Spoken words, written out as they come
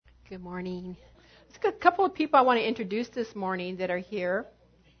Good morning. There's a couple of people I want to introduce this morning that are here.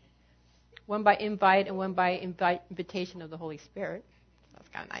 One by invite and one by invitation of the Holy Spirit. That's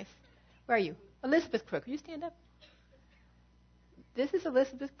kind of nice. Where are you? Elizabeth Crooks. Will you stand up? This is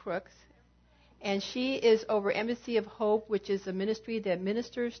Elizabeth Crooks, and she is over Embassy of Hope, which is a ministry that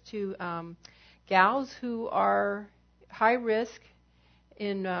ministers to gals who are high risk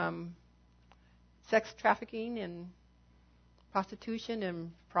in sex trafficking and prostitution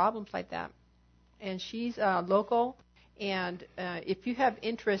and problems like that. And she's local, and if you have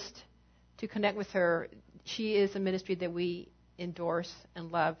interest to connect with her, she is a ministry that we endorse and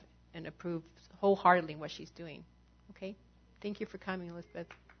love and approve wholeheartedly in what she's doing. Okay? Thank you for coming, Elizabeth.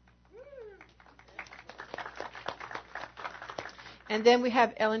 And then we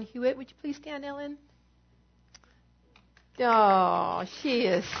have Ellen Hewitt. Would you please stand, Ellen? Oh, she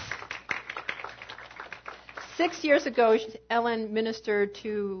is. 6 years ago, Ellen ministered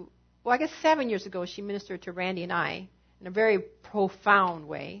to, 7 years ago, she ministered to Randy and I in a very profound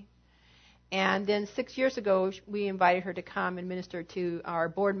way. And then 6 years ago, we invited her to come and minister to our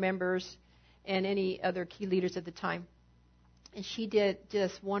board members and any other key leaders at the time. And she did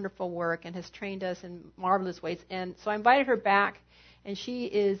just wonderful work and has trained us in marvelous ways. And so I invited her back, and she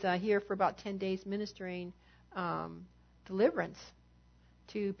is here for about 10 days ministering deliverance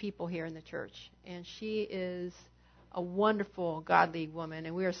to people here in the church. And she is a wonderful, godly woman,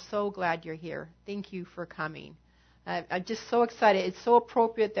 and we are so glad you're here. Thank you for coming. I'm just so excited. It's so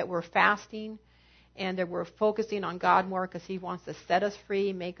appropriate that we're fasting and that we're focusing on God more because He wants to set us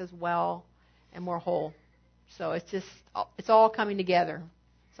free, make us well, and more whole. So it's all coming together.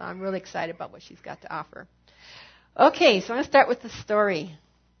 So I'm really excited about what she's got to offer. Okay, so I'm going to start with the story.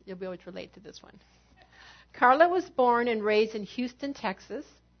 You'll be able to relate to this one. Carla was born and raised in Houston, Texas.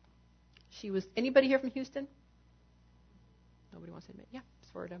 Anybody here from Houston? Nobody wants to admit. Yeah,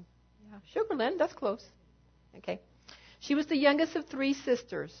 sort of. Yeah, Sugar Land, that's close. Okay. She was the youngest of 3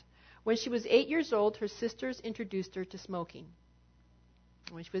 sisters. When she was 8 years old, her sisters introduced her to smoking.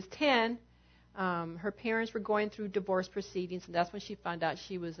 When she was 10, her parents were going through divorce proceedings, and that's when she found out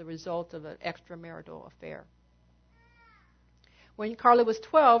she was a result of an extramarital affair. When Carla was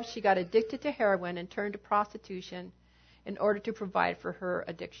 12, she got addicted to heroin and turned to prostitution in order to provide for her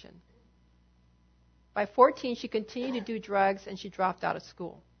addiction. By 14, she continued to do drugs, and she dropped out of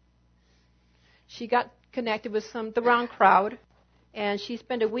school. She got connected with the wrong crowd, and she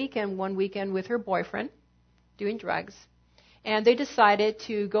spent one weekend with her boyfriend doing drugs. And they decided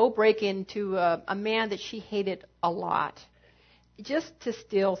to go break into a man that she hated a lot, just to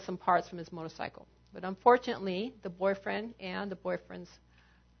steal some parts from his motorcycle. But unfortunately, the boyfriend and the boyfriend's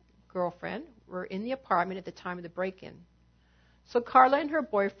girlfriend were in the apartment at the time of the break-in. So Carla and her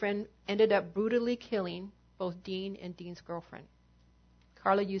boyfriend ended up brutally killing both Dean and Dean's girlfriend.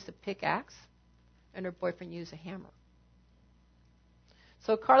 Carla used a pickaxe, and her boyfriend used a hammer.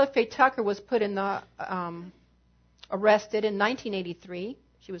 So Carla Faye Tucker was arrested in 1983.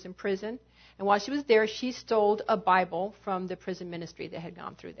 She was in prison. And while she was there, she stole a Bible from the prison ministry that had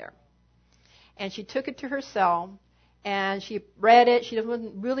gone through there. And she took it to her cell, and she read it. She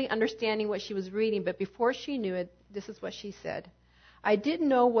wasn't really understanding what she was reading, but before she knew it, this is what she said. I didn't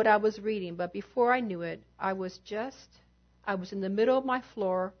know what I was reading, but before I knew it, I was in the middle of my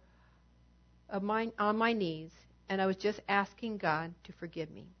floor, on my knees, and I was just asking God to forgive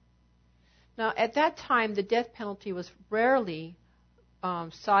me. Now, at that time, the death penalty was rarely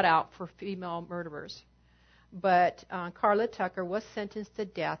sought out for female murderers. But Carla Tucker was sentenced to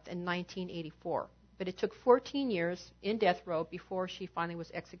death in 1984. But it took 14 years in death row before she finally was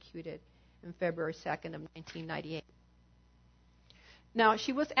executed on February 2nd of 1998. Now,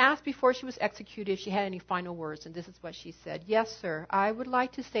 she was asked before she was executed if she had any final words, and this is what she said. Yes, sir, I would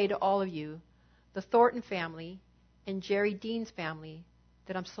like to say to all of you, the Thornton family and Jerry Dean's family,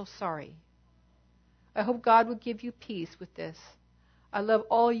 that I'm so sorry. I hope God will give you peace with this. I love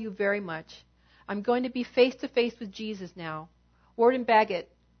all of you very much. I'm going to be face-to-face with Jesus now. Ward and Baggett,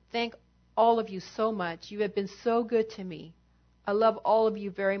 thank all of you so much. You have been so good to me. I love all of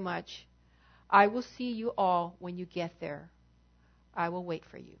you very much. I will see you all when you get there. I will wait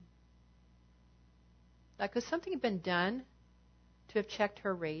for you. Now, could something have been done to have checked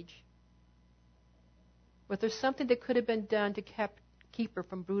her rage? Was there something that could have been done to keep her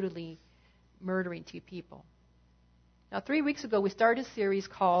from brutally murdering 2 people? Now, 3 weeks ago, we started a series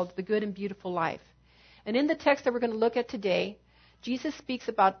called The Good and Beautiful Life. And in the text that we're going to look at today, Jesus speaks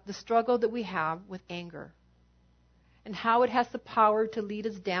about the struggle that we have with anger and how it has the power to lead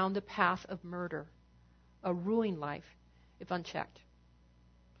us down the path of murder, a ruined life if unchecked.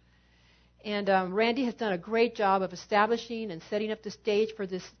 And Randy has done a great job of establishing and setting up the stage for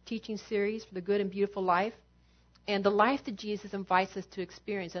this teaching series, for the good and beautiful life, and the life that Jesus invites us to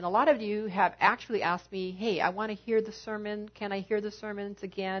experience. And a lot of you have actually asked me, hey, I want to hear the sermon. Can I hear the sermons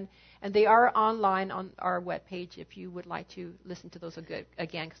again? And they are online on our webpage if you would like to listen to those again,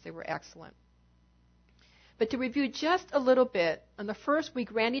 because they were excellent. But to review just a little bit, on the first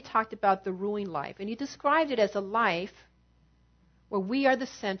week, Randy talked about the ruling life, and he described it as a life where we are the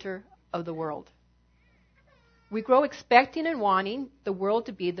center of the world. We grow expecting and wanting the world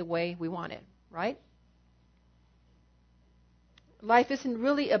to be the way we want it, right? Life isn't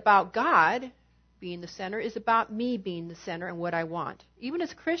really about God being the center. It's about me being the center and what I want. Even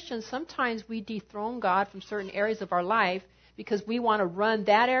as Christians, sometimes we dethrone God from certain areas of our life because we want to run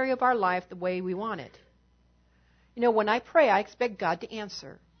that area of our life the way we want it. You know, when I pray, I expect God to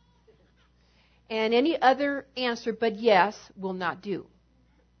answer. And any other answer but yes will not do.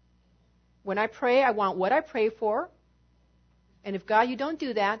 When I pray, I want what I pray for. And if God, you don't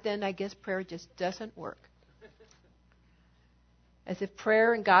do that, then I guess prayer just doesn't work. As if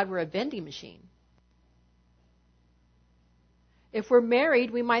prayer and God were a vending machine. If we're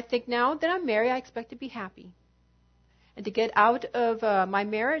married, we might think, now that I'm married, I expect to be happy. And to get out of my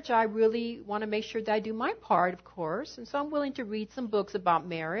marriage, I really want to make sure that I do my part, of course. And so I'm willing to read some books about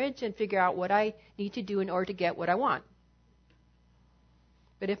marriage and figure out what I need to do in order to get what I want.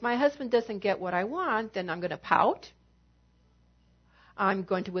 But if my husband doesn't get what I want, then I'm going to pout. I'm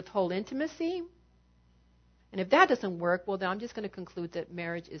going to withhold intimacy. And if that doesn't work, well, then I'm just going to conclude that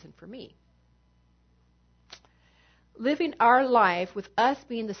marriage isn't for me. Living our life with us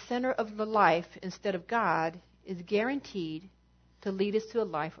being the center of the life instead of God is guaranteed to lead us to a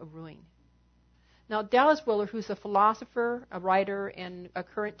life of ruin. Now, Dallas Willard, who's a philosopher, a writer, and a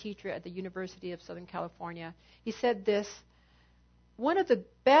current teacher at the University of Southern California, he said this: one of the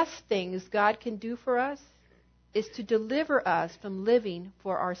best things God can do for us is to deliver us from living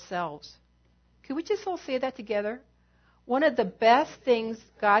for ourselves. Could we just all say that together? One of the best things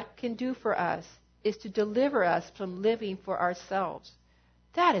God can do for us is to deliver us from living for ourselves.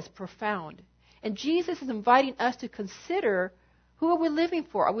 That is profound. And Jesus is inviting us to consider, who are we living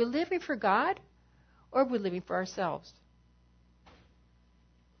for? Are we living for God, or are we living for ourselves?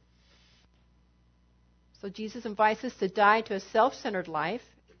 So Jesus invites us to die to a self-centered life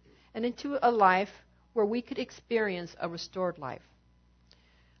and into a life where we could experience a restored life.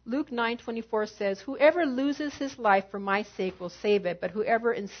 Luke 9:24 says, whoever loses his life for my sake will save it, but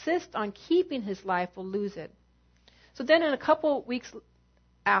whoever insists on keeping his life will lose it. So then in a couple weeks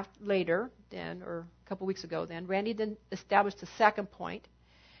later, or a couple weeks ago then, Randy then established a second point.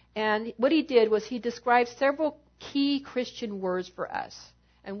 And what he did was he described several key Christian words for us.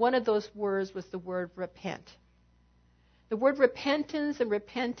 And one of those words was the word repent. The word repentance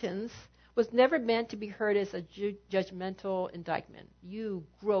was never meant to be heard as a judgmental indictment. You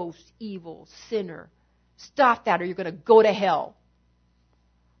gross, evil sinner. Stop that or you're going to go to hell.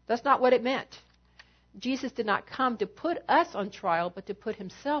 That's not what it meant. Jesus did not come to put us on trial, but to put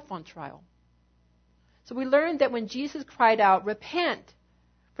himself on trial. So we learned that when Jesus cried out, repent,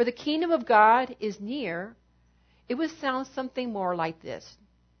 for the kingdom of God is near, it would sound something more like this.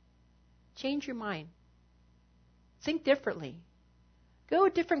 Change your mind. Think differently. Go a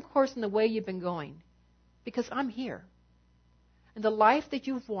different course in the way you've been going, because I'm here. And the life that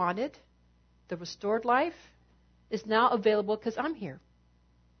you've wanted, the restored life, is now available because I'm here.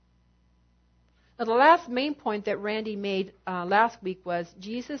 Now, the last main point that Randy made last week was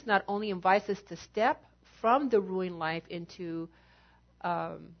Jesus not only invites us to step from the ruined life into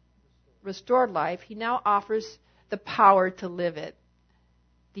restored life, he now offers the power to live it,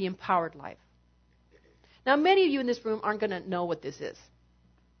 the empowered life. Now, many of you in this room aren't going to know what this is.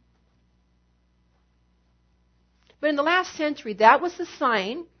 But in the last century, that was the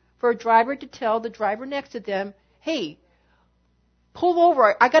sign for a driver to tell the driver next to them, hey, pull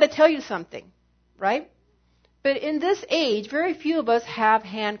over, I got to tell you something, right? But in this age, very few of us have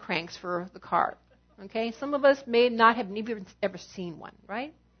hand cranks for the car, okay? Some of us may not have even ever seen one,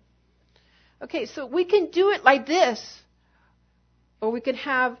 right? Okay, so we can do it like this, or we can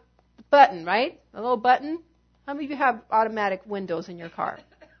have the button, right? A little button. How many of you have automatic windows in your car?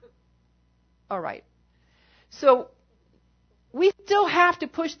 All right. So we still have to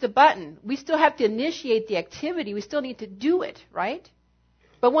push the button. We still have to initiate the activity. We still need to do it, right?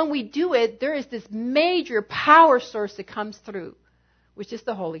 But when we do it, there is this major power source that comes through, which is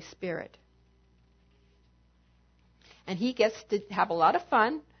the Holy Spirit. And he gets to have a lot of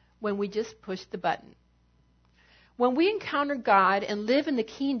fun when we just push the button. When we encounter God and live in the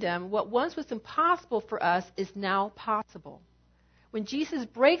kingdom, what once was impossible for us is now possible. when Jesus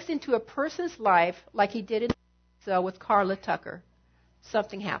breaks into a person's life like he did in the cell with Carla Tucker,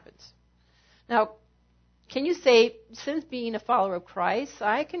 something happens. Now, can you say, since being a follower of Christ,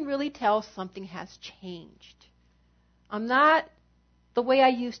 I can really tell something has changed. I'm not the way I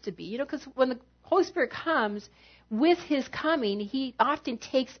used to be. You know, because when the Holy Spirit comes, with his coming, he often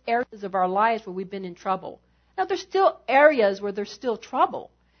takes areas of our lives where we've been in trouble. Now, there's still areas where there's still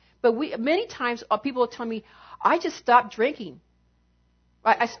trouble. But many times people will tell me, I just stopped drinking.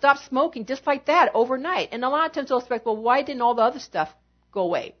 I stopped smoking just like that overnight. And a lot of times they'll expect, well, why didn't all the other stuff go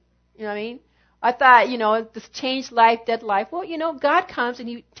away? You know what I mean? I thought, this changed life, dead life. Well, God comes and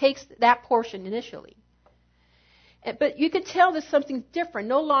he takes that portion initially. But you can tell there's something different.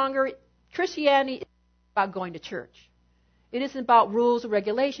 No longer, Christianity is about going to church. It isn't about rules and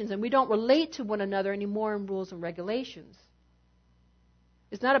regulations, and we don't relate to one another anymore in rules and regulations.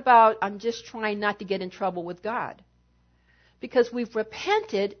 It's not about, I'm just trying not to get in trouble with God. Because we've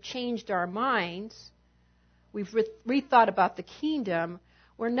repented, changed our minds, we've rethought about the kingdom,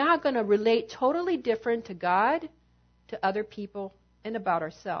 we're now going to relate totally different to God, to other people, and about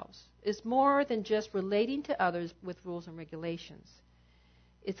ourselves. It's more than just relating to others with rules and regulations.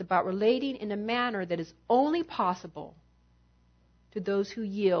 It's about relating in a manner that is only possible to those who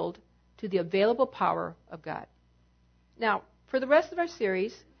yield to the available power of God. Now, for the rest of our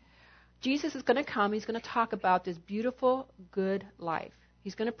series, Jesus is going to come. He's going to talk about this beautiful, good life.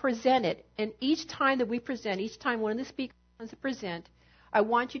 He's going to present it. And each time that we present, each time one of the speakers wants to present, I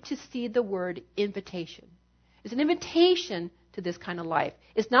want you to see the word invitation. It's an invitation to this kind of life.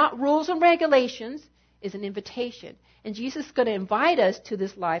 It's not rules and regulations. It's an invitation. And Jesus is going to invite us to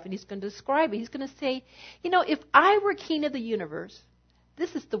this life, and he's going to describe it. He's going to say, if I were king of the universe,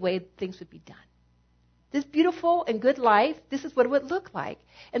 this is the way things would be done. This beautiful and good life, this is what it would look like.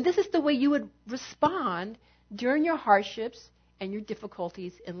 And this is the way you would respond during your hardships and your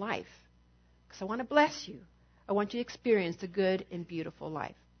difficulties in life. Because I want to bless you. I want you to experience the good and beautiful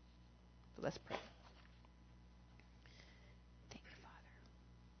life. So let's pray. Thank you, Father.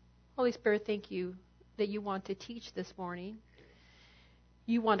 Holy Spirit, thank you that you want to teach this morning.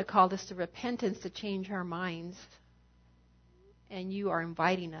 You want to call us to repentance, to change our minds. And you are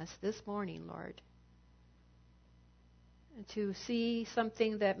inviting us this morning, Lord, to see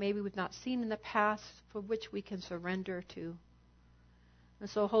something that maybe we've not seen in the past, for which we can surrender to. And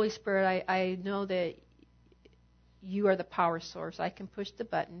so, Holy Spirit, I know that you are the power source. I can push the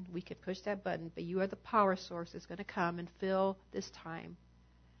button. We can push that button. But you are the power source that's going to come and fill this time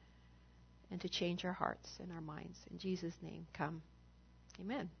and to change our hearts and our minds. In Jesus' name, come.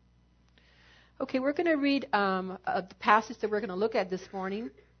 Amen. Okay, we're going to read the passage that we're going to look at this morning.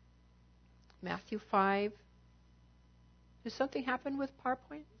 Matthew 5. Did something happen with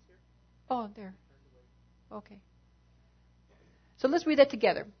PowerPoint? Oh, there. Okay. So let's read that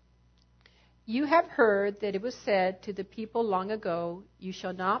together. You have heard that it was said to the people long ago, you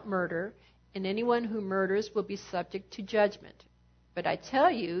shall not murder, and anyone who murders will be subject to judgment. But I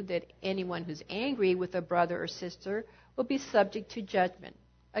tell you that anyone who's angry with a brother or sister will be subject to judgment.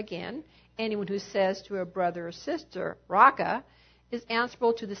 Again, anyone who says to a brother or sister, Raka, is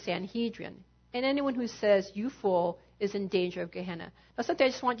answerable to the Sanhedrin. And anyone who says, you fool, is in danger of Gehenna. Now, something I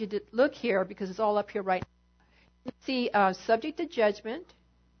just want you to look here, because it's all up here right now. You see subject to judgment.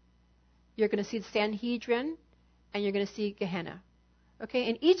 You're going to see the Sanhedrin, and you're going to see Gehenna. Okay,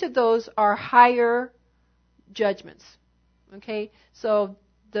 and each of those are higher judgments. Okay, so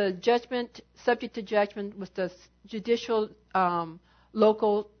the judgment, subject to judgment, was the judicial,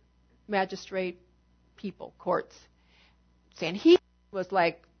 local magistrate people, courts. Sanhedrin was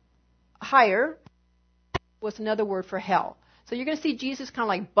like higher, was another word for hell. So you're going to see Jesus kind of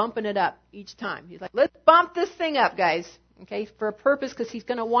like bumping it up each time. He's like, let's bump this thing up, guys. Okay, for a purpose, because he's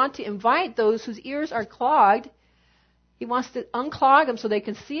going to want to invite those whose ears are clogged. He wants to unclog them so they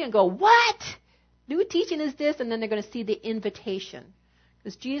can see and go, what? New teaching is this? And then they're going to see the invitation.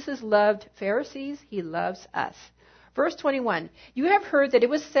 Because Jesus loved Pharisees, he loves us. Verse 21, you have heard that it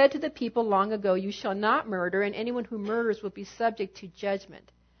was said to the people long ago, you shall not murder, and anyone who murders will be subject to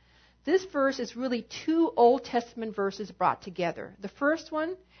judgment. This verse is really two Old Testament verses brought together. The first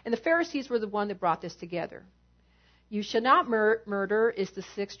one, and the Pharisees were the one that brought this together. You shall not murder is the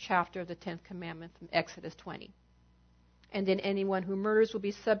 6th chapter of the 10th commandment from Exodus 20. And then anyone who murders will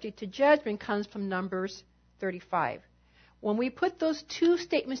be subject to judgment comes from Numbers 35. When we put those two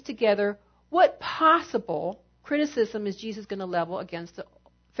statements together, what possible criticism is Jesus going to level against the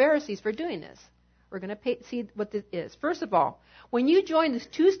Pharisees for doing this? We're going to see what this is. First of all, when you join these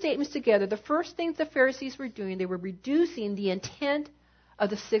two statements together, the first thing the Pharisees were doing, they were reducing the intent of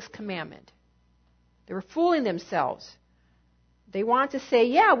the 6th commandment. They were fooling themselves. They want to say,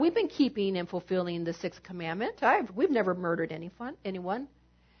 yeah, we've been keeping and fulfilling the sixth commandment. We've never murdered anyone.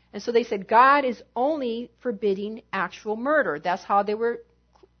 And so they said God is only forbidding actual murder. That's how they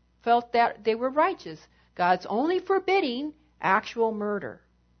felt that they were righteous. God's only forbidding actual murder.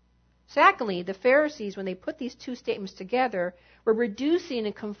 Secondly, the Pharisees, when they put these two statements together, were reducing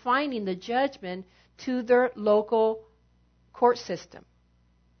and confining the judgment to their local court system.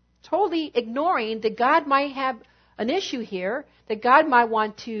 Totally ignoring that God might have an issue here, that God might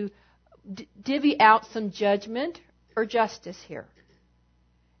want to divvy out some judgment or justice here.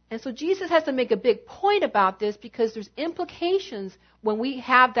 And so Jesus has to make a big point about this because there's implications when we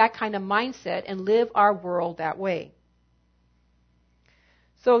have that kind of mindset and live our world that way.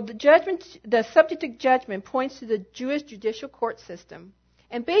 So the subject of judgment points to the Jewish judicial court system.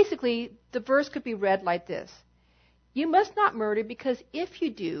 And basically, the verse could be read like this. You must not murder because if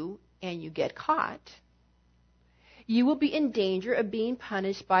you do and you get caught, you will be in danger of being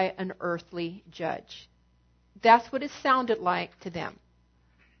punished by an earthly judge. That's what it sounded like to them,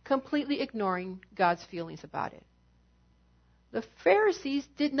 completely ignoring God's feelings about it. The Pharisees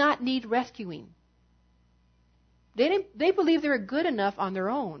did not need rescuing. They believed they were good enough on their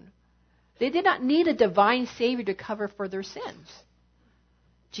own. They did not need a divine Savior to cover for their sins.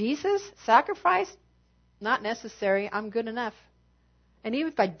 Jesus' sacrifice, not necessary. I'm good enough. And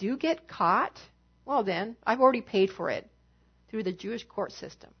even if I do get caught, well then, I've already paid for it through the Jewish court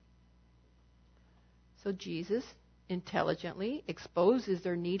system. So Jesus intelligently exposes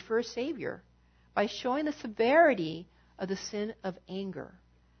their need for a Savior by showing the severity of the sin of anger.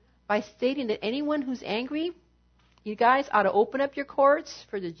 By stating that anyone who's angry, you guys ought to open up your courts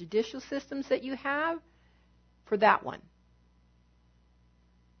for the judicial systems that you have for that one.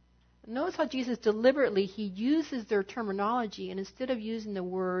 Notice how Jesus deliberately, he uses their terminology, and instead of using the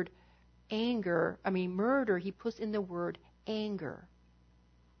word murder, he puts in the word anger.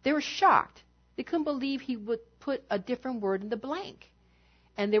 They were shocked. They couldn't believe he would put a different word in the blank.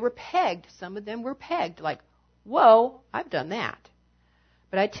 And they were pegged. Some of them were pegged, like, whoa, I've done that.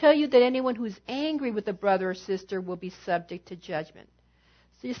 But I tell you that anyone who's angry with a brother or sister will be subject to judgment.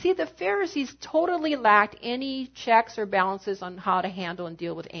 So you see, the Pharisees totally lacked any checks or balances on how to handle and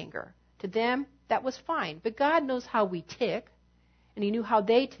deal with anger. To them, that was fine. But God knows how we tick, and he knew how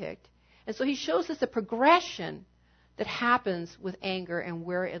they ticked. And so he shows us the progression that happens with anger and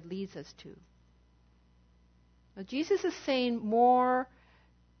where it leads us to. Now, Jesus is saying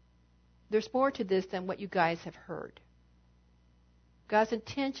there's more to this than what you guys have heard. God's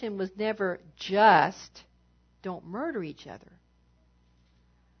intention was never just don't murder each other.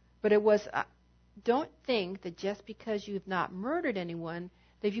 But it was don't think that just because you've not murdered anyone,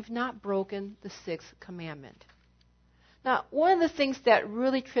 that you've not broken the sixth commandment. Now, one of the things that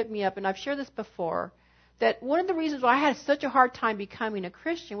really tripped me up, and I've shared this before, that one of the reasons why I had such a hard time becoming a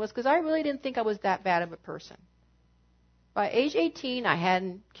Christian was because I really didn't think I was that bad of a person. By age 18, I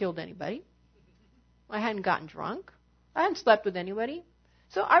hadn't killed anybody. I hadn't gotten drunk. I hadn't slept with anybody.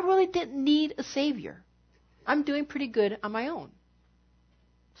 So I really didn't need a Savior. I'm doing pretty good on my own.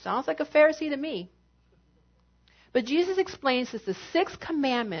 Sounds like a Pharisee to me. But Jesus explains that the sixth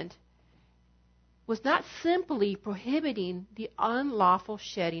commandment was not simply prohibiting the unlawful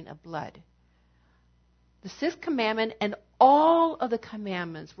shedding of blood. The sixth commandment and all of the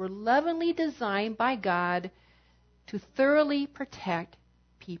commandments were lovingly designed by God to thoroughly protect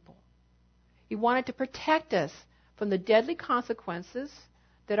people. He wanted to protect us from the deadly consequences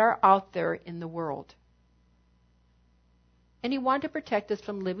that are out there in the world. And he wanted to protect us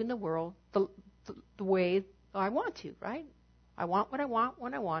from living the world the way I want to, right? I want what I want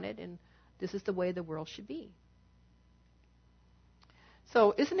when I want it, and this is the way the world should be.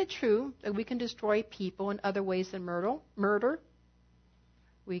 So isn't it true that we can destroy people in other ways than murder?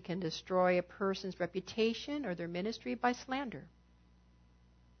 We can destroy a person's reputation or their ministry by slander.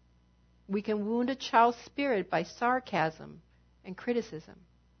 We can wound a child's spirit by sarcasm and criticism.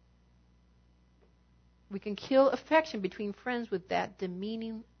 We can kill affection between friends with that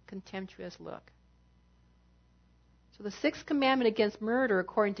demeaning, contemptuous look. So the sixth commandment against murder,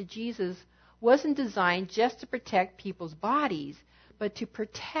 according to Jesus, wasn't designed just to protect people's bodies, but to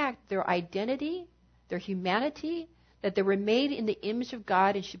protect their identity, their humanity, that they were made in the image of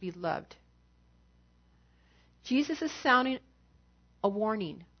God and should be loved. Jesus is sounding a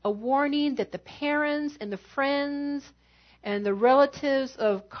warning that the parents and the friends and the relatives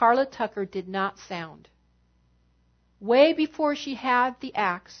of Carla Tucker did not sound. Way before she had the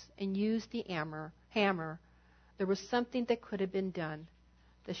axe and used the hammer, there was something that could have been done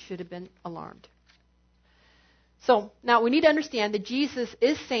that should have been alarmed. So now we need to understand that Jesus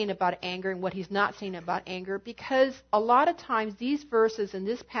is saying about anger and what he's not saying about anger, because a lot of times these verses in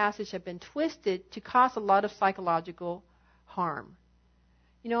this passage have been twisted to cause a lot of psychological harm.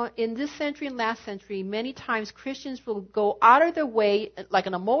 You know, in this century and last century, many times Christians will go out of their way, like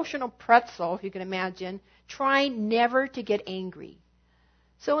an emotional pretzel, if you can imagine, trying never to get angry.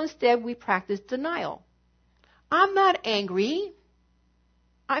 So instead, we practice denial. I'm not angry.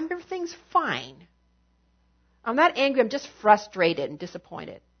 Everything's fine. I'm not angry. I'm just frustrated and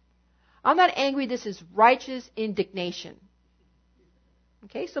disappointed. I'm not angry. This is righteous indignation.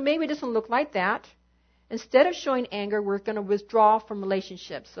 Okay, so maybe it doesn't look like that. Instead of showing anger, we're going to withdraw from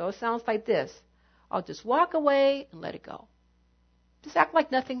relationships. So it sounds like this. I'll just walk away and let it go. Just act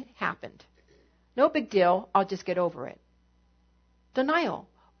like nothing happened. No big deal. I'll just get over it. Denial.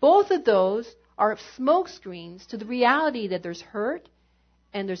 Both of those are smoke screens to the reality that there's hurt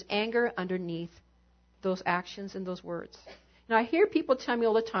and there's anger underneath those actions and those words. Now, I hear people tell me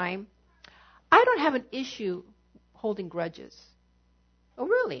all the time, I don't have an issue holding grudges. Oh,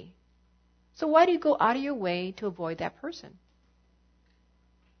 really? So why do you go out of your way to avoid that person?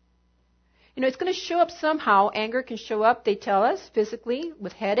 You know, it's going to show up somehow. Anger can show up, they tell us, physically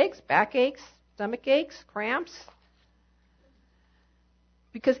with headaches, backaches, stomach aches, cramps.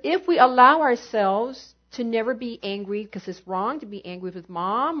 Because if we allow ourselves to never be angry, because it's wrong to be angry with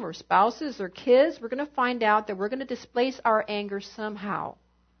mom or spouses or kids, we're going to find out that we're going to displace our anger somehow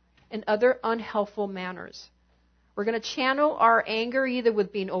in other unhelpful manners. We're going to channel our anger either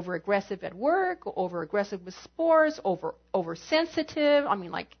with being over-aggressive at work, or over-aggressive with sports, oversensitive. I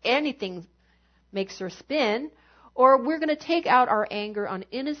mean, like anything makes her spin. Or we're going to take out our anger on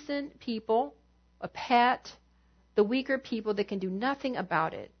innocent people, a pet, the weaker people that can do nothing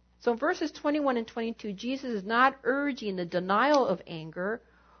about it. So in verses 21 and 22, Jesus is not urging the denial of anger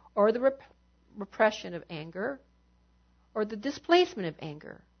or the repression of anger or the displacement of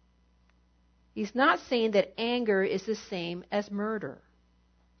anger. He's not saying that anger is the same as murder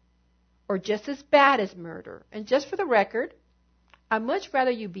or just as bad as murder. And just for the record, I'd much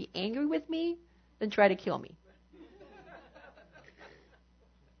rather you be angry with me than try to kill me.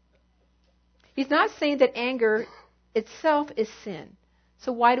 He's not saying that anger itself is sin.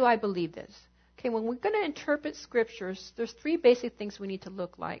 So why do I believe this? Okay, when we're going to interpret scriptures, there's three basic things we need to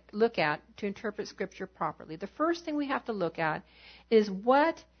look at to interpret scripture properly. The first thing we have to look at is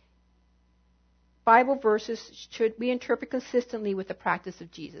what Bible verses should we interpret consistently with the practice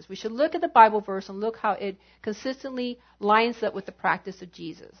of Jesus. We should look at the Bible verse and look how it consistently lines up with the practice of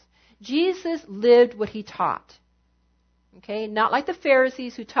Jesus. Jesus lived what he taught. Okay, not like the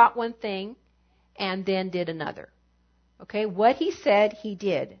Pharisees who taught one thing and then did another. Okay, what he said, he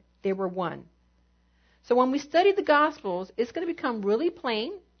did. They were one. So when we study the Gospels, it's going to become really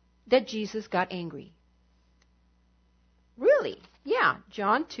plain that Jesus got angry. Really? Yeah.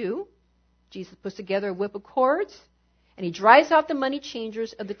 John 2, Jesus puts together a whip of cords, and he drives out the money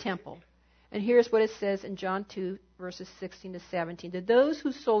changers of the temple. And here's what it says in John 2, verses 16 to 17. To those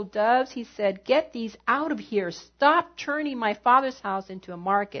who sold doves, he said, "Get these out of here. Stop turning my Father's house into a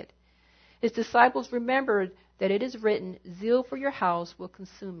market." His disciples remembered that it is written, "Zeal for your house will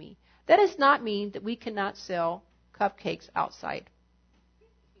consume me." That does not mean that we cannot sell cupcakes outside.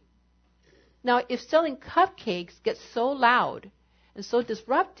 Now, if selling cupcakes gets so loud and so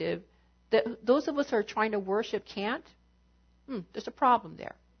disruptive that those of us who are trying to worship can't, there's a problem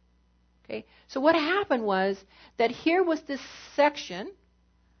there. Okay? So what happened was that here was this section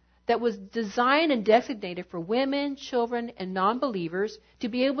that was designed and designated for women, children, and non-believers to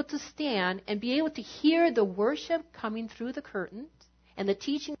be able to stand and be able to hear the worship coming through the curtains and the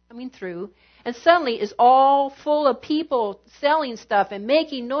teaching coming through, and suddenly it's all full of people selling stuff and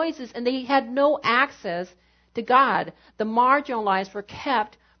making noises, and they had no access to God. The marginalized were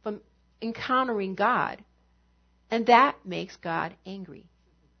kept from encountering God, and that makes God angry.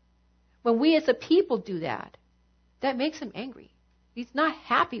 When we as a people do that, that makes him angry. He's not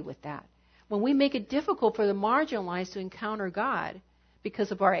happy with that. When we make it difficult for the marginalized to encounter God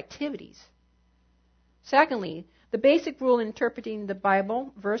because of our activities. Secondly, the basic rule in interpreting the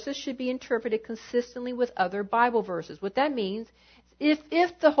Bible, verses should be interpreted consistently with other Bible verses. What that means,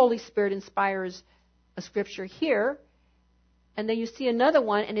 if the Holy Spirit inspires a scripture here, and then you see another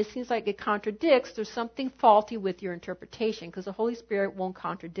one and it seems like it contradicts, there's something faulty with your interpretation because the Holy Spirit won't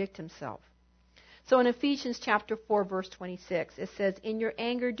contradict himself. So in Ephesians chapter 4, verse 26, it says, "In your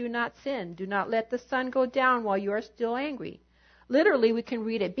anger do not sin. Do not let the sun go down while you are still angry." Literally, we can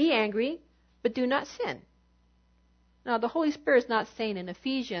read it, "Be angry, but do not sin." Now, the Holy Spirit is not saying in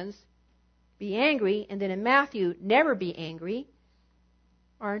Ephesians, "Be angry," and then in Matthew, "Never be angry."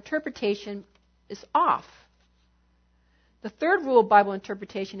 Our interpretation is off. The third rule of Bible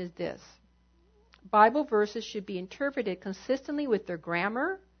interpretation is this. Bible verses should be interpreted consistently with their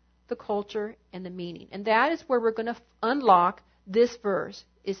grammar, the culture, and the meaning. And that is where we're going to unlock this verse,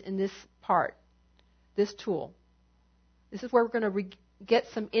 is in this part, this tool. This is where we're going to get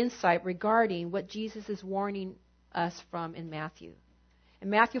some insight regarding what Jesus is warning us from in Matthew. In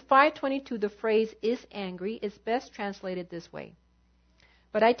Matthew 5:22, the phrase "is angry" is best translated this way.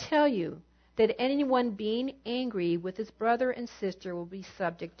 But I tell you that anyone being angry with his brother and sister will be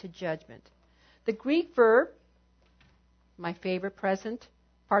subject to judgment. The Greek verb, my favorite present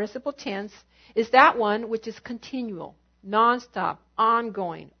participle tense, is that one which is continual, nonstop,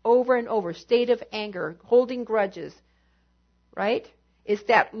 ongoing, over and over, state of anger, holding grudges, right? It's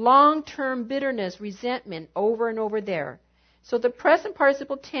that long-term bitterness, resentment over and over there. So the present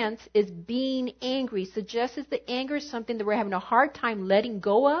participle tense is being angry, suggests that anger is something that we're having a hard time letting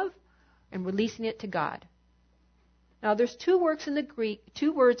go of and releasing it to God. Now there's two words in the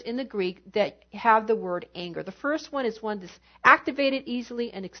Greek that have the word anger. The first one is one that's activated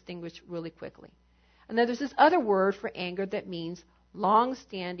easily and extinguished really quickly. And then there's this other word for anger that means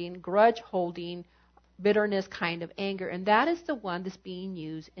long-standing, grudge-holding, bitterness kind of anger. And that is the one that's being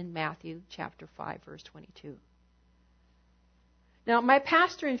used in Matthew chapter 5, verse 22. Now, my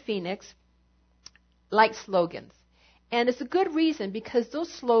pastor in Phoenix likes slogans. And it's a good reason, because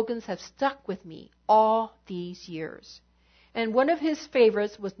those slogans have stuck with me all these years. And one of his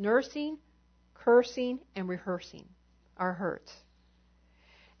favorites was nursing, cursing, and rehearsing our hurts.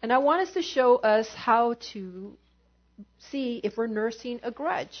 And I want us to show us how to see if we're nursing a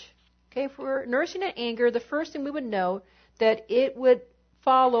grudge. Okay, if we're nursing an anger, the first thing we would know that it would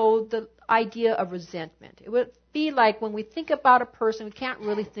follow the idea of resentment. It would be like when we think about a person, we can't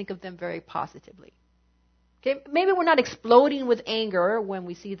really think of them very positively. Okay, maybe we're not exploding with anger when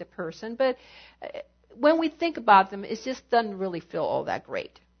we see the person, but when we think about them, it just doesn't really feel all that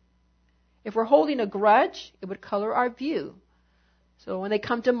great. If we're holding a grudge, it would color our view. So when they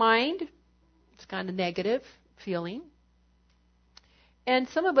come to mind, it's kind of negative feeling. And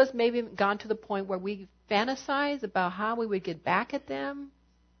some of us maybe have gone to the point where we fantasize about how we would get back at them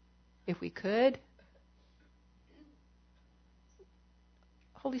if we could.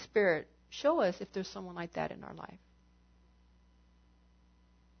 Holy Spirit, show us if there's someone like that in our life.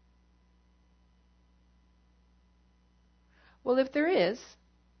 Well, if there is,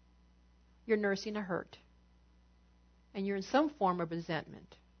 you're nursing a hurt. And you're in some form of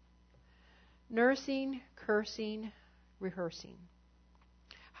resentment. Nursing, cursing, rehearsing.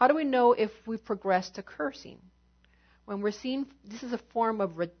 How do we know if we've progressed to cursing? When we're seeing, this is a form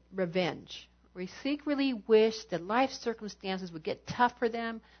of revenge. We secretly wish that life circumstances would get tough for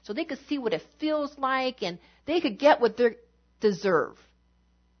them so they could see what it feels like and they could get what they deserve.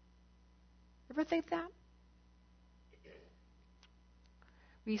 Ever think that?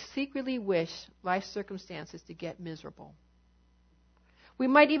 We secretly wish life circumstances to get miserable. We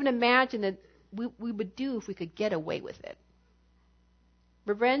might even imagine that we would do if we could get away with it.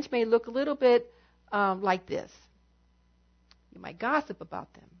 Revenge may look a little bit like this. You might gossip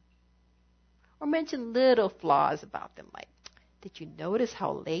about them. Or mention little flaws about them, like, did you notice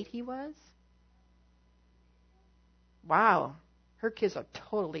how late he was? Wow, her kids are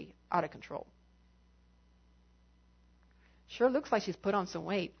totally out of control. Sure looks like she's put on some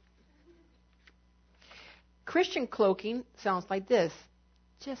weight. Christian cloaking sounds like this.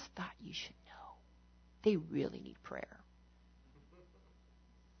 Just thought you should know. They really need prayer.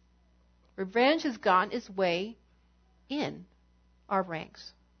 Revenge has gotten its way in our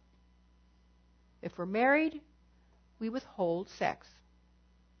ranks. If we're married, we withhold sex.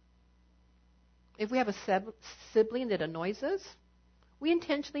 If we have a sibling that annoys us, we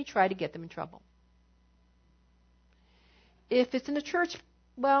intentionally try to get them in trouble. If it's in the church,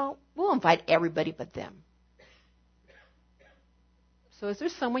 well, we'll invite everybody but them. So is there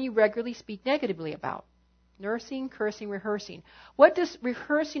someone you regularly speak negatively about? Nursing, cursing, rehearsing. What does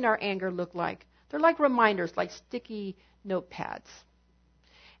rehearsing our anger look like? They're like reminders, like sticky notepads.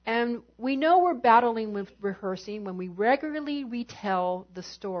 And we know we're battling with rehearsing when we regularly retell the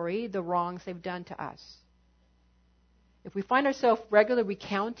story, the wrongs they've done to us. If we find ourselves regularly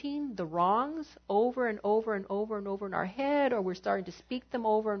recounting the wrongs over and over and over and over in our head, or we're starting to speak them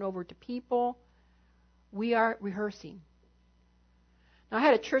over and over to people, we are rehearsing. Now, I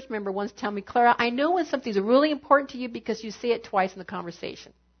had a church member once tell me, Clara, I know when something's really important to you because you say it twice in the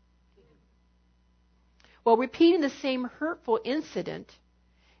conversation. Well, repeating the same hurtful incident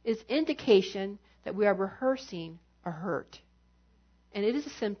is indication that we are rehearsing a hurt. And it is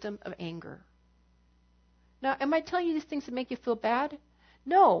a symptom of anger. Now, am I telling you these things to make you feel bad?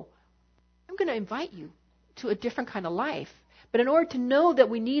 No. I'm going to invite you to a different kind of life. But in order to know that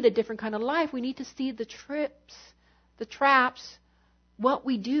we need a different kind of life, we need to see the trips, the traps, what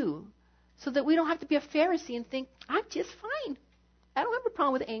we do, so that we don't have to be a Pharisee and think, I'm just fine. I don't have a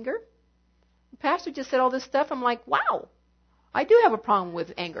problem with anger. The pastor just said all this stuff. I'm like, wow, I do have a problem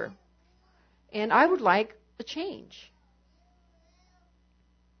with anger. And I would like a change.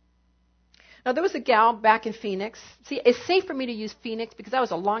 Now, there was a gal back in Phoenix. See, it's safe for me to use Phoenix because that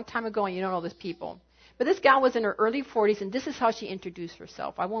was a long time ago and you don't know these people. But this gal was in her early 40s, and this is how she introduced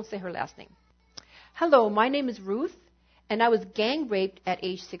herself. I won't say her last name. Hello, my name is Ruth, and I was gang raped at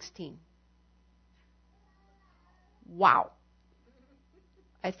age 16. Wow.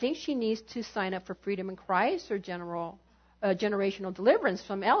 I think she needs to sign up for Freedom in Christ or generational deliverance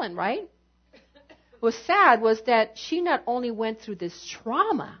from Ellen, right? What was sad was that she not only went through this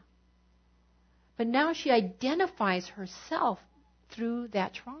trauma, but now she identifies herself through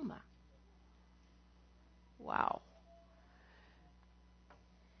that trauma. Wow.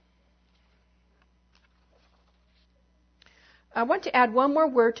 I want to add one more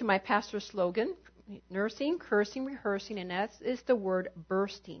word to my pastor's slogan: nursing, cursing, rehearsing, and that is the word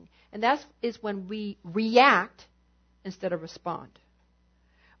bursting. And that is when we react instead of respond.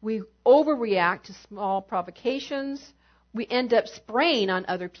 We overreact to small provocations. We end up spraying on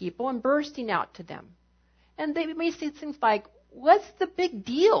other people and bursting out to them. And they may say things like, what's the big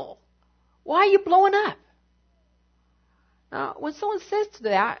deal? Why are you blowing up? Now, when someone says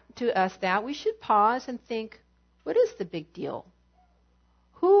to us that, we should pause and think, what is the big deal?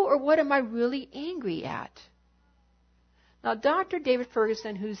 Who or what am I really angry at? Now, Dr. David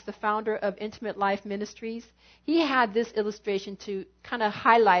Ferguson, who's the founder of Intimate Life Ministries, he had this illustration to kind of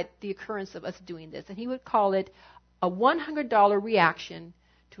highlight the occurrence of us doing this. And he would call it a $100 reaction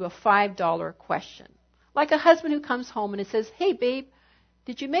to a $5 question. Like a husband who comes home and it says, hey, babe,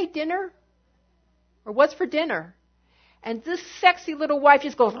 did you make dinner? Or what's for dinner? And this sexy little wife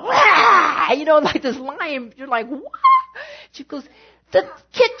just goes, Wah! Like this lion. You're like, what? She goes, the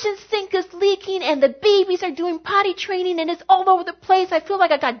kitchen sink is leaking and the babies are doing potty training and it's all over the place. I feel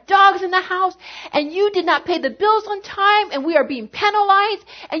like I got dogs in the house and you did not pay the bills on time and we are being penalized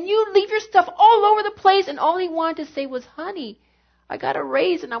and you leave your stuff all over the place. And all he wanted to say was, honey, I got a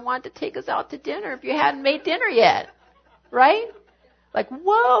raise and I wanted to take us out to dinner if you hadn't made dinner yet. Right? Like,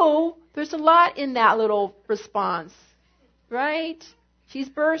 whoa, there's a lot in that little response. Right? She's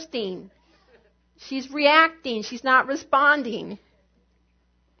bursting. She's reacting. She's not responding.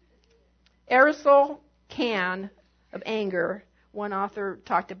 Aerosol can of anger. One author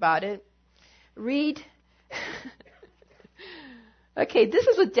talked about it. Read. Okay, this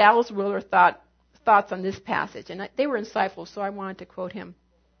is what Dallas Willard thoughts on this passage, and they were insightful, so I wanted to quote him.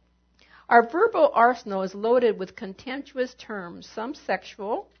 Our verbal arsenal is loaded with contemptuous terms, some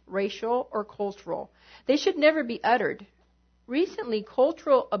sexual, racial, or cultural. They should never be uttered. Recently,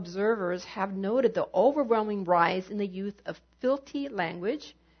 cultural observers have noted the overwhelming rise in the use of filthy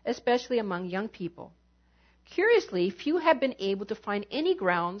language, especially among young people. Curiously, few have been able to find any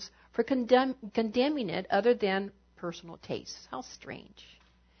grounds for condemning it other than personal tastes. How strange.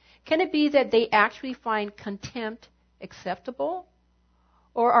 Can it be that they actually find contempt acceptable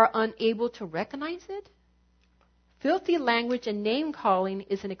or are unable to recognize it? Filthy language and name-calling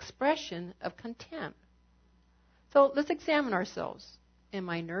is an expression of contempt. So let's examine ourselves. Am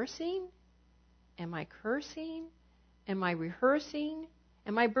I nursing? Am I cursing? Am I rehearsing?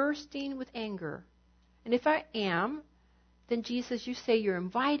 Am I bursting with anger? And if I am, then Jesus, you say you're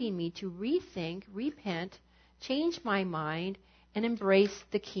inviting me to rethink, repent, change my mind, and embrace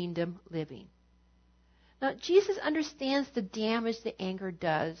the kingdom living. Now, Jesus understands the damage that anger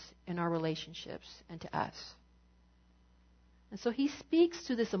does in our relationships and to us. And so he speaks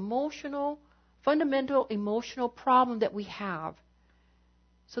to this fundamental emotional problem that we have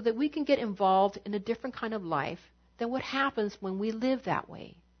so that we can get involved in a different kind of life than what happens when we live that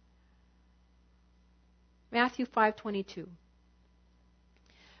way. Matthew 5:22.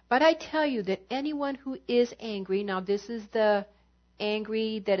 But I tell you that anyone who is angry, now this is the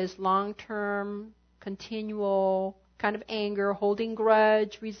angry that is long-term, continual kind of anger, holding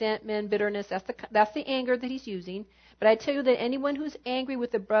grudge, resentment, bitterness. That's the anger that he's using. But I tell you that anyone who's angry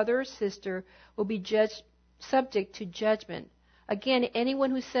with a brother or sister will be subject to judgment. Again,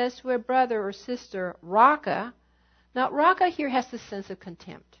 anyone who says to a brother or sister, Raka, now Raka here has the sense of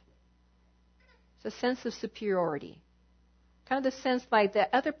contempt. It's a sense of superiority. Kind of the sense like that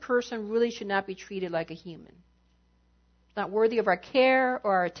other person really should not be treated like a human. Not worthy of our care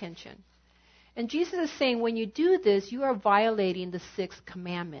or our attention. And Jesus is saying when you do this, you are violating the 6th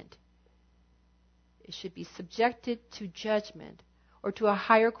commandment. It should be subjected to judgment. or to a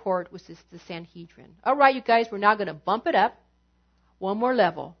higher court, which is the Sanhedrin. All right, you guys, we're now going to bump it up one more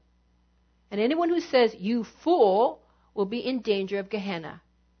level. And anyone who says, you fool, will be in danger of Gehenna.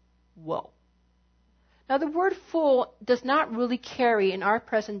 Whoa. Now, the word fool does not really carry in our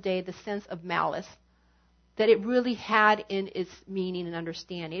present day the sense of malice that it really had in its meaning and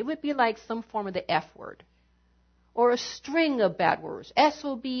understanding. It would be like some form of the F word or a string of bad words,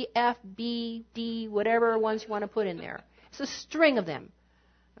 S-O-B, F, B, D, whatever ones you want to put in there. It's a string of them,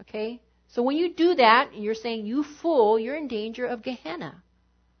 okay? So when you do that and you're saying, you fool, you're in danger of Gehenna.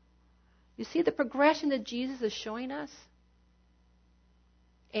 You see the progression that Jesus is showing us?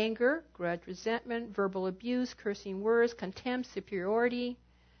 Anger, grudge, resentment, verbal abuse, cursing words, contempt, superiority,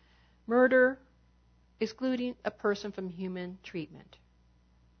 murder, excluding a person from human treatment.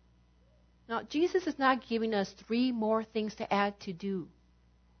 Now, Jesus is not giving us 3 more things to add to do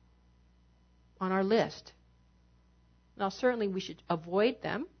on our list. Now, certainly we should avoid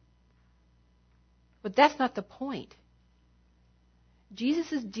them, but that's not the point.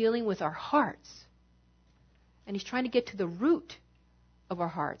 Jesus is dealing with our hearts, and he's trying to get to the root of our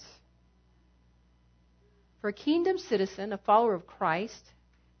hearts. For a kingdom citizen, a follower of Christ,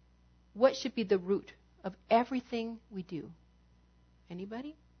 what should be the root of everything we do?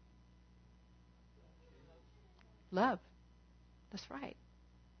 Anybody? Love. That's right.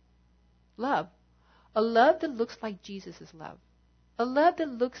 Love. A love that looks like Jesus' love. A love that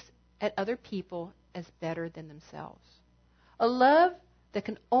looks at other people as better than themselves. A love that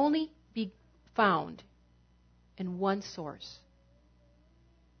can only be found in one source.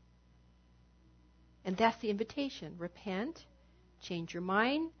 And that's the invitation. Repent, change your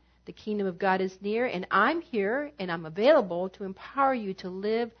mind. The kingdom of God is near, and I'm here and I'm available to empower you to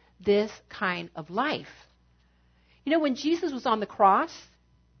live this kind of life. You know, when Jesus was on the cross,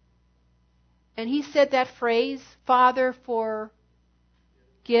 and he said that phrase, Father,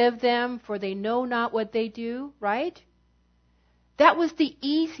 forgive them, for they know not what they do, right? That was the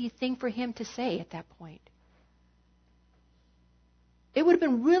easy thing for him to say at that point. It would have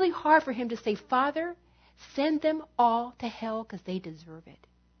been really hard for him to say, Father, send them all to hell because they deserve it.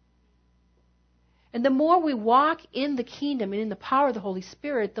 And the more we walk in the kingdom and in the power of the Holy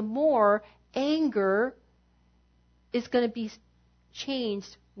Spirit, the more anger is going to be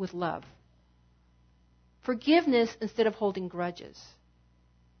changed with love. Forgiveness instead of holding grudges.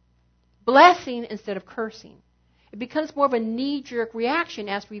 Blessing instead of cursing. It becomes more of a knee-jerk reaction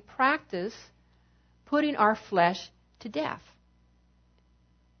as we practice putting our flesh to death.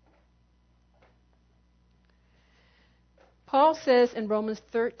 Paul says in Romans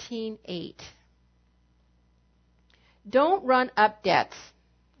 13:8, don't run up debts.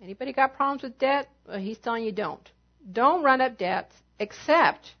 Anybody got problems with debt? Well, he's telling you don't. Don't run up debts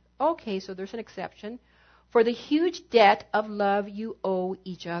except, okay, so there's an exception, for the huge debt of love you owe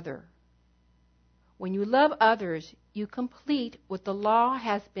each other. When you love others, you complete what the law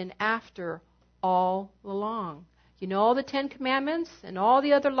has been after all along. You know all the 10 Commandments and all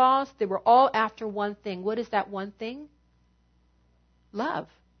the other laws, they were all after one thing. What is that one thing? Love.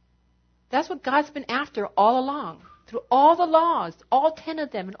 That's what God's been after all along. Through all the laws, all 10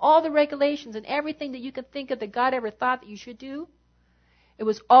 of them, and all the regulations and everything that you could think of that God ever thought that you should do, it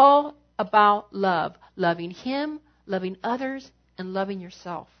was all about love. Loving Him, loving others, and loving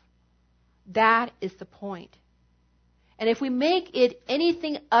yourself. That is the point. And if we make it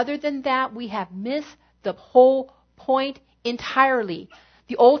anything other than that, we have missed the whole point entirely.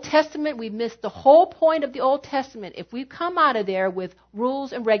 The Old Testament, we've missed the whole point of the Old Testament if we come out of there with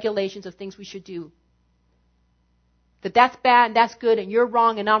rules and regulations of things we should do. That that's bad and that's good and you're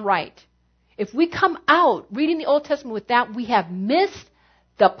wrong and I'm right. If we come out reading the Old Testament with that, we have missed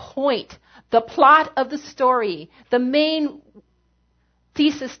the point, the plot of the story, the main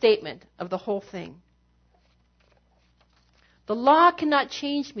thesis statement of the whole thing. The law cannot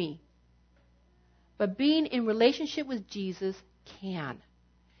change me, but being in relationship with Jesus can.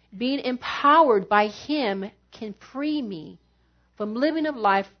 Being empowered by Him can free me from living a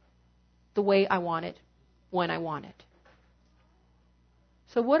life the way I want it, when I want it.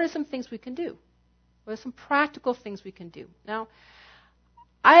 So what are some things we can do? What are some practical things we can do? Now,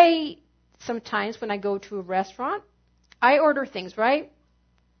 sometimes when I go to a restaurant, I order things, right?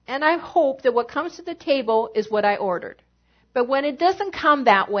 And I hope that what comes to the table is what I ordered. But when it doesn't come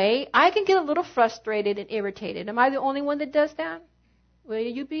that way, I can get a little frustrated and irritated. Am I the only one that does that? Will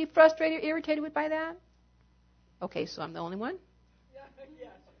you be frustrated or irritated by that? Okay, so I'm the only one?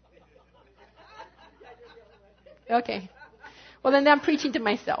 Okay. Well, then I'm preaching to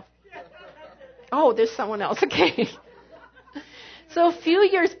myself. Oh, there's someone else. Okay. So a few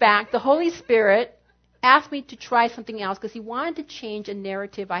years back, the Holy Spirit asked me to try something else because he wanted to change a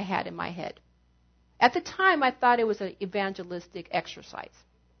narrative I had in my head. At the time, I thought it was an evangelistic exercise.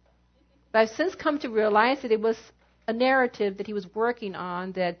 But I've since come to realize that it was a narrative that he was working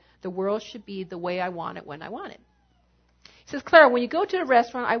on, that the world should be the way I want it when I want it. He says, Clara, when you go to a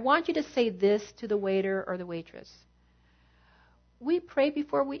restaurant, I want you to say this to the waiter or the waitress. We pray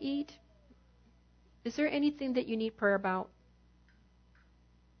before we eat. Is there anything that you need prayer about?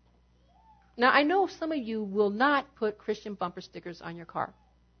 Now, I know some of you will not put Christian bumper stickers on your car,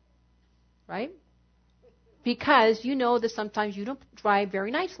 right? Because you know that sometimes you don't drive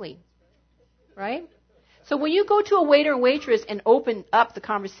very nicely, right? So when you go to a waiter and waitress and open up the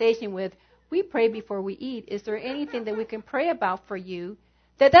conversation with, we pray before we eat, is there anything that we can pray about for you?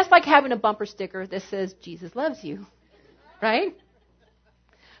 That's like having a bumper sticker that says, Jesus loves you, right?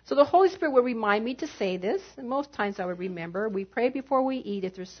 So the Holy Spirit will remind me to say this, and most times I would remember, we pray before we eat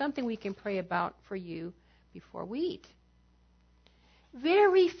if there's something we can pray about for you before we eat.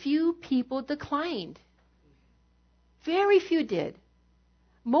 Very few people declined. Very few did.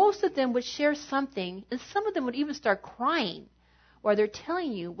 Most of them would share something, and some of them would even start crying while they're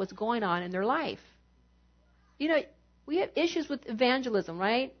telling you what's going on in their life. You know, we have issues with evangelism,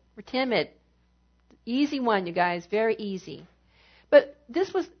 right? We're timid. Easy one, you guys, very easy. But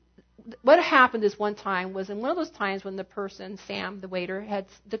this was, what happened this one time was in one of those times when the person, Sam, the waiter, had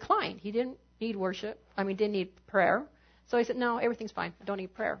declined. He didn't need didn't need prayer. So I said, no, everything's fine. I don't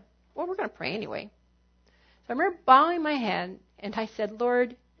need prayer. Well, we're going to pray anyway. So I remember bowing my head, and I said,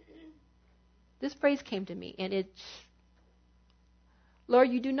 Lord, this phrase came to me, and it's, Lord,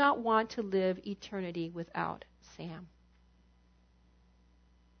 you do not want to live eternity without Sam.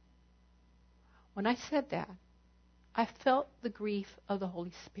 When I said that, I felt the grief of the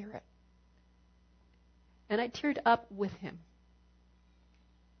Holy Spirit. And I teared up with him.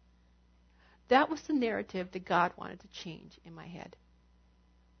 That was the narrative that God wanted to change in my head.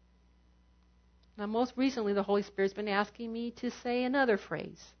 Now, most recently, the Holy Spirit's been asking me to say another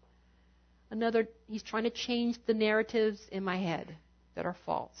phrase. He's trying to change the narratives in my head that are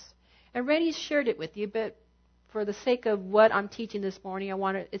false. And Randy shared it with you, but for the sake of what I'm teaching this morning,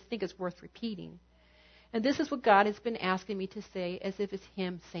 I think it's worth repeating. And this is what God has been asking me to say as if it's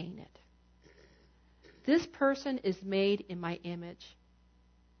him saying it. This person is made in my image,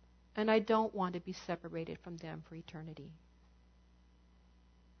 and I don't want to be separated from them for eternity.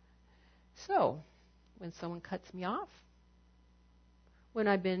 So, when someone cuts me off, when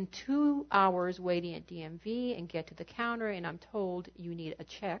I've been 2 hours waiting at DMV and get to the counter and I'm told you need a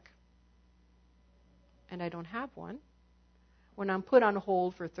check, and I don't have one, when I'm put on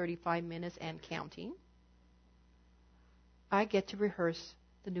hold for 35 minutes and counting, I get to rehearse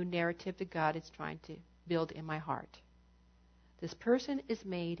the new narrative that God is trying to build in my heart. This person is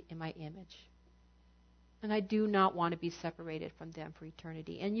made in my image. And I do not want to be separated from them for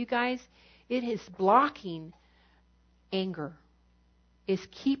eternity. And you guys, it is blocking anger. It's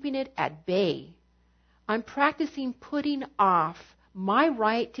keeping it at bay. I'm practicing putting off my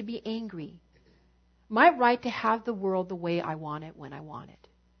right to be angry. My right to have the world the way I want it when I want it.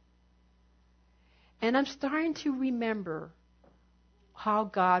 And I'm starting to remember how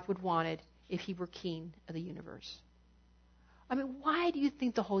God would want it if he were king of the universe. I mean, why do you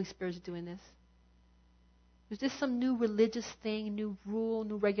think the Holy Spirit is doing this? Is this some new religious thing, new rule,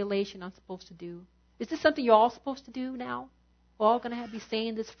 new regulation I'm supposed to do? Is this something you're all supposed to do now? We're all going to be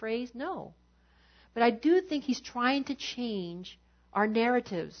saying this phrase? No. But I do think he's trying to change our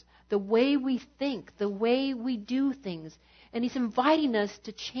narratives, the way we think, the way we do things. And he's inviting us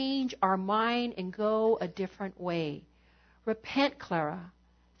to change our mind and go a different way. Repent, Clara.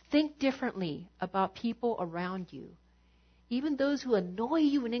 Think differently about people around you, even those who annoy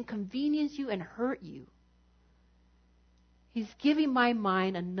you and inconvenience you and hurt you. He's giving my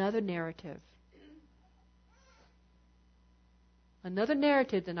mind another narrative. Another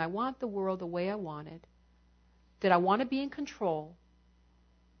narrative that I want the world the way I want it, that I want to be in control,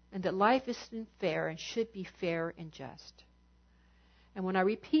 and that life isn't fair and should be fair and just. And when I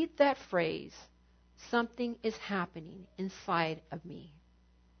repeat that phrase, something is happening inside of me.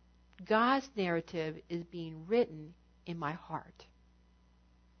 God's narrative is being written in my heart.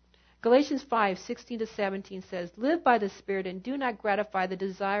 Galatians 5:16-17 says, live by the Spirit and do not gratify the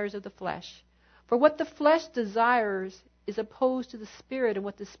desires of the flesh. For what the flesh desires is opposed to the Spirit, and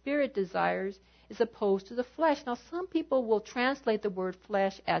what the Spirit desires is opposed to the flesh. Now, some people will translate the word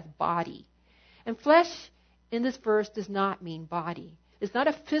flesh as body. And flesh in this verse does not mean body. It's not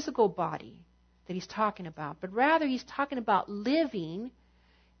a physical body that he's talking about, but rather he's talking about living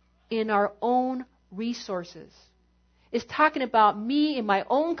in our own resources. It's talking about me in my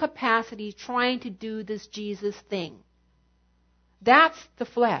own capacity trying to do this Jesus thing. That's the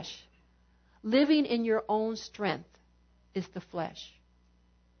flesh. Living in your own strength is the flesh.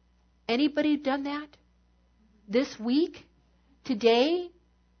 Anybody done that? This week? Today?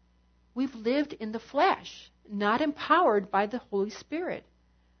 We've lived in the flesh, not empowered by the Holy Spirit.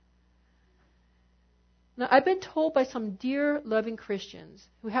 Now, I've been told by some dear, loving Christians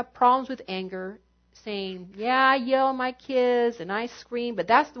who have problems with anger, saying, yeah, I yell at my kids and I scream, but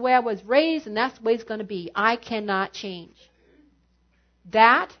that's the way I was raised and that's the way it's going to be. I cannot change.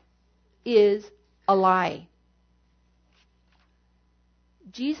 That is a lie.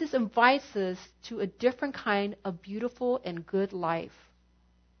 Jesus invites us to a different kind of beautiful and good life.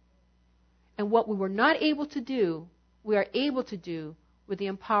 And what we were not able to do, we are able to do with the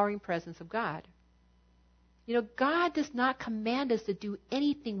empowering presence of God. You know, God does not command us to do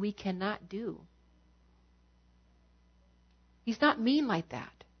anything we cannot do. He's not mean like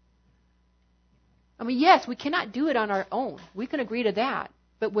that. I mean, yes, we cannot do it on our own. We can agree to that.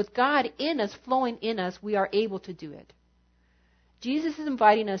 But with God in us, flowing in us, we are able to do it. Jesus is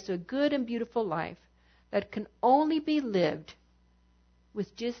inviting us to a good and beautiful life that can only be lived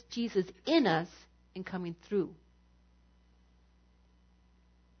with just Jesus in us and coming through.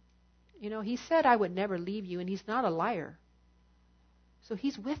 You know, he said, I would never leave you, and he's not a liar. So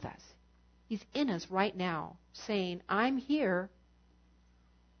he's with us. He's in us right now, saying, I'm here,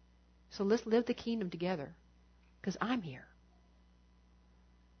 so let's live the kingdom together, because I'm here.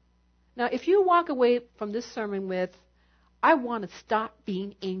 Now, if you walk away from this sermon with, I want to stop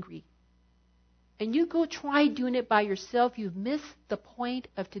being angry, and you go try doing it by yourself, you've missed the point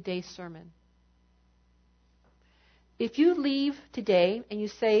of today's sermon. If you leave today and you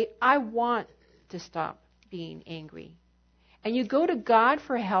say, I want to stop being angry, and you go to God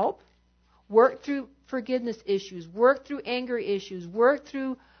for help, work through forgiveness issues, work through anger issues, work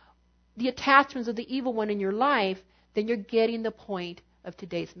through the attachments of the evil one in your life, then you're getting the point of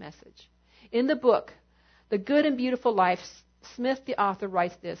today's message. In the book, The Good and Beautiful Life, Smith, the author,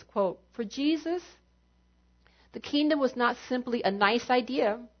 writes this, quote, for Jesus, the kingdom was not simply a nice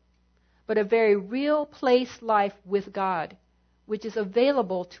idea, but a very real place life with God, which is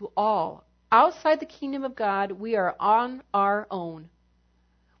available to all. Outside the kingdom of God, we are on our own.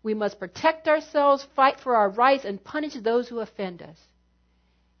 We must protect ourselves, fight for our rights, and punish those who offend us.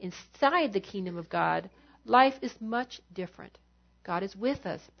 Inside the kingdom of God, life is much different. God is with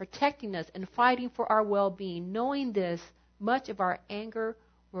us, protecting us, and fighting for our well-being. Knowing this, much of our anger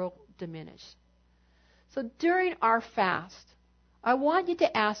will diminish. So during our fast, I want you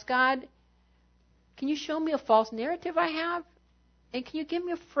to ask God, can you show me a false narrative I have? And can you give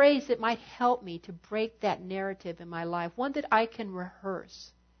me a phrase that might help me to break that narrative in my life, one that I can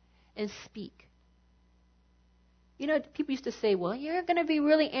rehearse and speak? You know, people used to say, well, you're going to be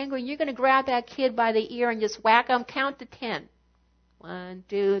really angry. You're going to grab that kid by the ear and just whack them, count to 10. 1,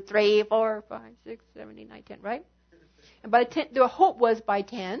 2, 3, 4, 5, 6, 7, 8, 9, 10, right? And by 10, the hope was by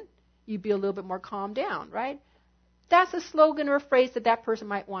 10, you'd be a little bit more calmed down, right? That's a slogan or a phrase that person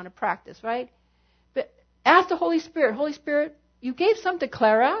might want to practice, right? But ask the Holy Spirit, you gave some to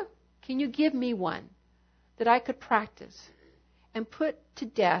Clara. Can you give me one that I could practice and put to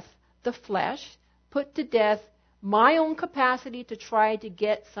death the flesh, put to death my own capacity to try to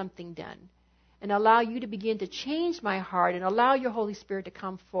get something done, and allow you to begin to change my heart and allow your Holy Spirit to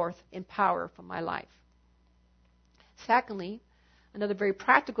come forth in power from my life. Secondly, another very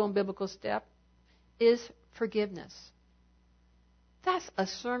practical and biblical step is forgiveness. That's a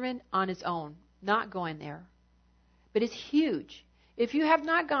sermon on its own, not going there. But it's huge. If you have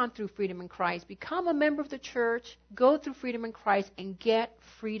not gone through Freedom in Christ, become a member of the church, go through Freedom in Christ, and get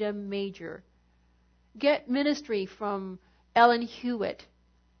Freedom Major. Get ministry from Ellen Hewitt.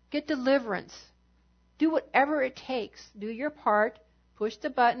 Get deliverance. Do whatever it takes. Do your part, push the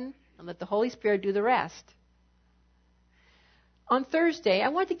button, and let the Holy Spirit do the rest. On Thursday, I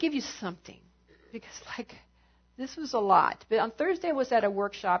want to give you something, because this was a lot. But on Thursday, I was at a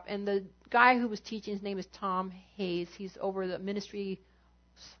workshop, and the guy who was teaching, his name is Tom Hayes. He's over the ministry,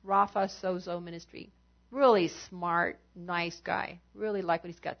 Rafa Sozo ministry. Really smart, nice guy. Really like what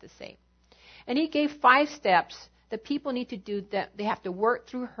he's got to say. And he gave 5 steps that people need to do, that they have to work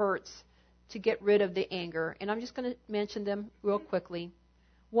through hurts to get rid of the anger. And I'm just going to mention them real quickly.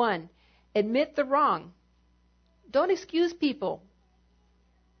 1, admit the wrong. Don't excuse people.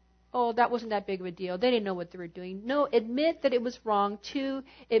 Oh, that wasn't that big of a deal. They didn't know what they were doing. No, admit that it was wrong. 2,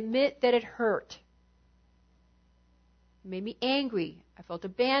 admit that it hurt. It made me angry. I felt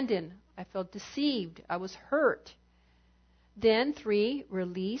abandoned. I felt deceived. I was hurt. Then 3,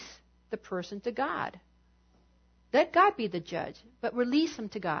 release the person to God. Let God be the judge, but release them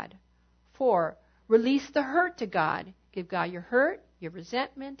to God. 4, release the hurt to God. Give God your hurt, your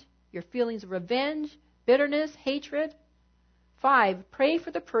resentment, your feelings of revenge, bitterness, hatred. 5, pray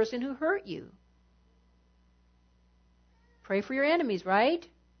for the person who hurt you. Pray for your enemies, right?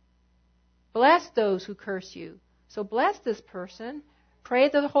 Bless those who curse you. So bless this person. Pray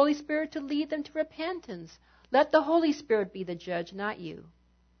to the Holy Spirit to lead them to repentance. Let the Holy Spirit be the judge, not you.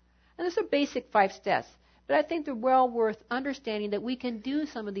 And those are basic 5 steps. But I think they're well worth understanding that we can do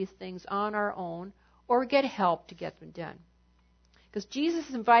some of these things on our own or get help to get them done. Because Jesus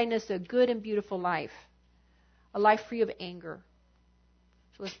is inviting us to a good and beautiful life. A life free of anger.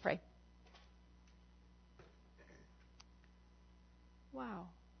 So let's pray. Wow.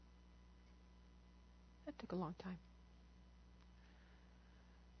 That took a long time.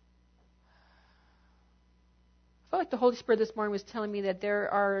 I felt like the Holy Spirit this morning was telling me that there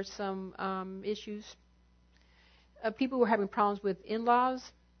are some issues. People who are having problems with in-laws,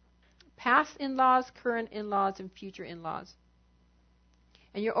 past in-laws, current in-laws, and future in-laws.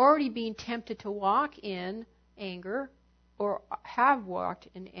 And you're already being tempted to walk in anger or have walked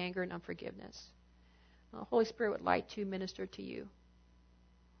in anger and unforgiveness. The Holy Spirit would like to minister to you.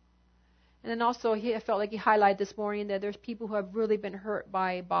 And then also, I felt like he highlighted this morning that there's people who have really been hurt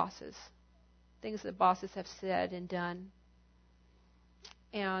by bosses. Things that bosses have said and done.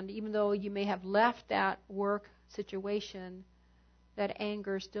 And even though you may have left that work situation, that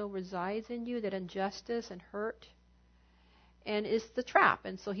anger still resides in you, that injustice and hurt. And it's the trap.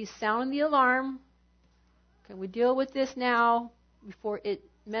 And so he's sounding the alarm. Can we deal with this now before it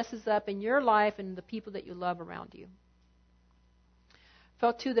messes up in your life and the people that you love around you?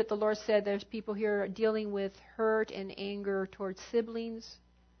 Felt too that the Lord said there's people here dealing with hurt and anger towards siblings.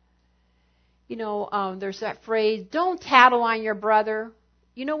 You know, there's that phrase, don't tattle on your brother.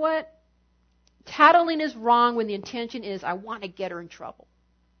 You know what? Tattling is wrong when the intention is, I want to get her in trouble.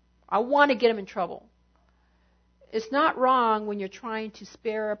 I want to get him in trouble. It's not wrong when you're trying to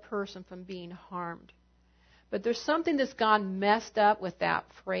spare a person from being harmed. But there's something that's gone messed up with that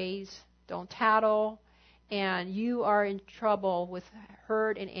phrase, don't tattle, and you are in trouble with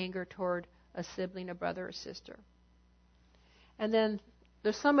hurt and anger toward a sibling, a brother or sister. And then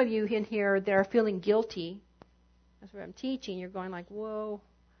there's some of you in here that are feeling guilty. That's what I'm teaching. You're going like, whoa,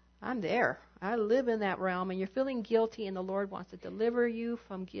 I'm there. I live in that realm. And you're feeling guilty, and the Lord wants to deliver you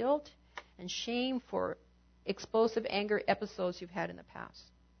from guilt and shame for explosive anger episodes you've had in the past.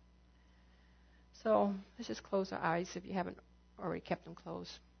 So let's just close our eyes if you haven't already kept them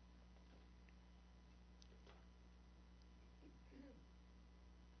closed.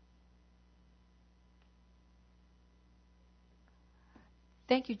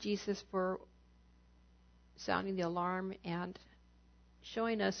 Thank you, Jesus, for sounding the alarm and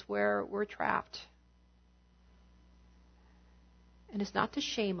showing us where we're trapped. And it's not to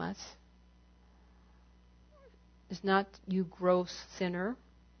shame us. It's not, you gross sinner.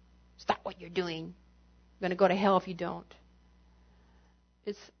 Stop what you're doing. You're going to go to hell if you don't.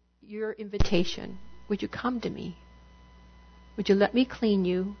 It's your invitation. Would you come to me? Would you let me clean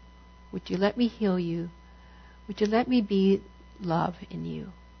you? Would you let me heal you? Would you let me be love in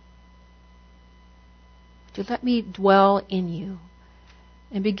you? Would you let me dwell in you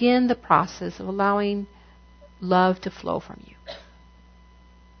and begin the process of allowing love to flow from you?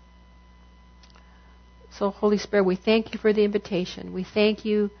 So, Holy Spirit, we thank you for the invitation. We thank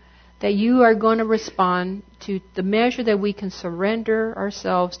you that you are going to respond to the measure that we can surrender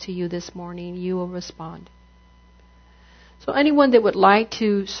ourselves to you this morning. You will respond. So anyone that would like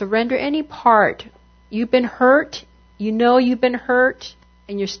to surrender any part, you've been hurt, you know you've been hurt,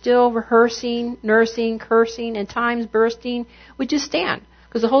 and you're still rehearsing, nursing, cursing, and times bursting, would you stand?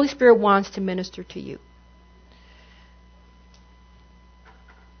 Because the Holy Spirit wants to minister to you.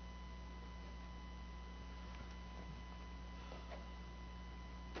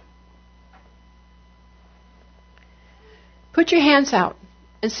 Put your hands out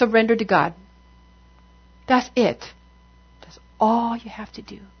and surrender to God. That's it. That's all you have to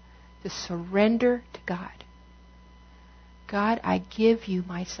do. Just surrender to God. God, I give you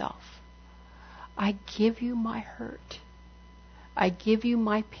myself. I give you my hurt. I give you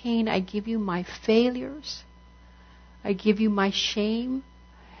my pain. I give you my failures. I give you my shame.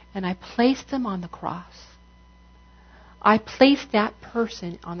 And I place them on the cross. I place that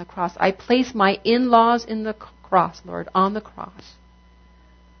person on the cross. I place my in-laws in the cross, Lord, on the cross.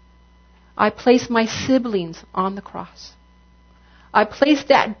 I place my siblings on the cross. I place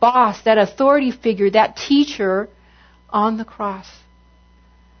that boss, that authority figure, that teacher on the cross.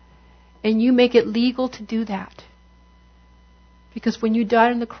 And you make it legal to do that. Because when you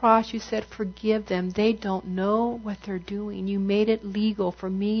died on the cross, you said, forgive them. They don't know what they're doing. You made it legal for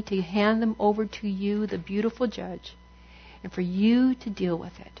me to hand them over to you, the beautiful judge, and for you to deal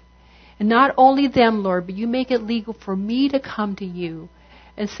with it. And not only them, Lord, but you make it legal for me to come to you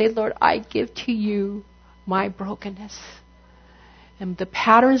and say, Lord, I give to you my brokenness and the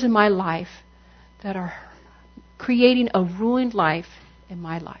patterns in my life that are creating a ruined life in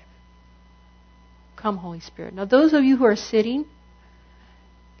my life. Come, Holy Spirit. Now, those of you who are sitting,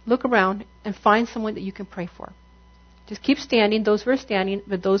 look around and find someone that you can pray for. Just keep standing, those who are standing,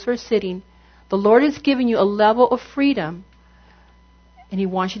 but those who are sitting, the Lord has given you a level of freedom, and He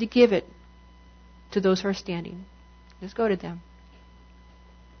wants you to give it to those who are standing. Just go to them.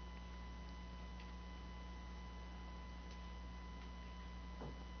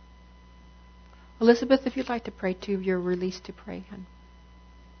 Elizabeth, if you'd like to pray too, you're released to pray, hon.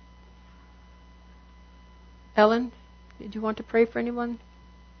 Ellen, did you want to pray for anyone?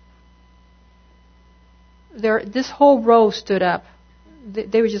 This whole row stood up.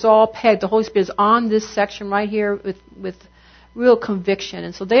 They were just all pegged. The Holy Spirit is on this section right here with real conviction.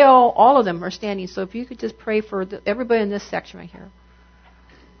 And so all of them are standing. So if you could just pray for everybody in this section right here.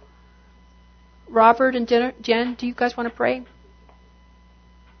 Robert and Jen, do you guys want to pray?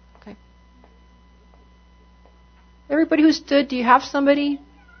 Okay. Everybody who stood, do you have somebody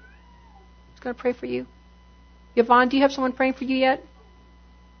who's going to pray for you? Yvonne, do you have someone praying for you yet?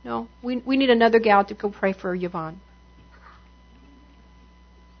 No? We need another gal to go pray for Yvonne.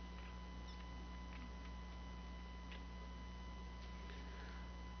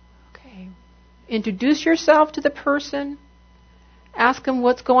 Okay. Introduce yourself to the person. Ask them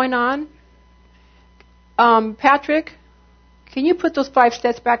what's going on. Patrick, can you put those 5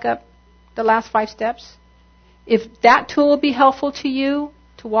 steps back up? The last 5 steps? If that tool will be helpful to you,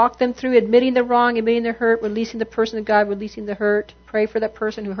 to walk them through admitting the wrong, admitting the hurt, releasing the person to God, releasing the hurt, pray for that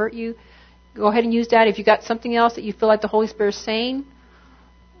person who hurt you. Go ahead and use that. If you've got something else that you feel like the Holy Spirit is saying,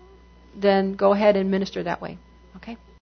 then go ahead and minister that way. Okay?